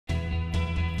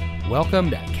Welcome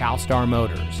to CalStar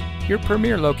Motors, your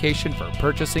premier location for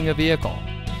purchasing a vehicle.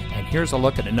 And here's a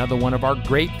look at another one of our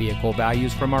great vehicle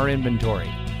values from our inventory,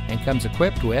 and comes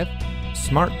equipped with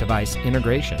smart device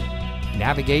integration,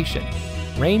 navigation,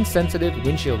 rain-sensitive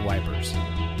windshield wipers,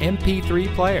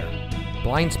 MP3 player,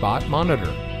 blind spot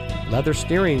monitor, leather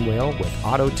steering wheel with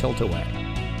auto tilt-away,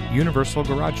 universal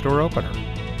garage door opener,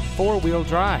 four-wheel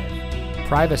drive,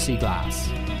 privacy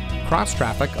glass,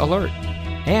 cross-traffic alert,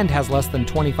 and has less than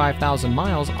 25,000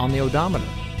 miles on the odometer.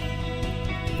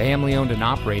 Family-owned and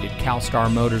operated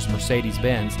CalStar Motors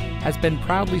Mercedes-Benz has been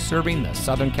proudly serving the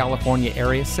Southern California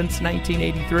area since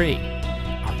 1983.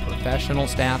 Our professional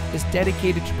staff is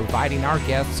dedicated to providing our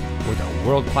guests with a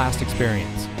world-class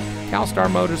experience. CalStar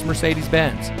Motors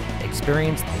Mercedes-Benz,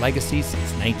 experience the legacy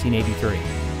since 1983.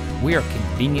 We are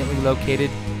conveniently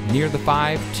located near the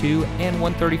 5, 2, and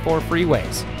 134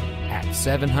 freeways at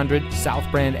 700 South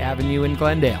Brand Avenue in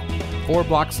Glendale, 4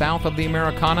 blocks south of the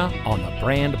Americana on the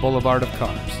Brand Boulevard of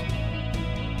Cars.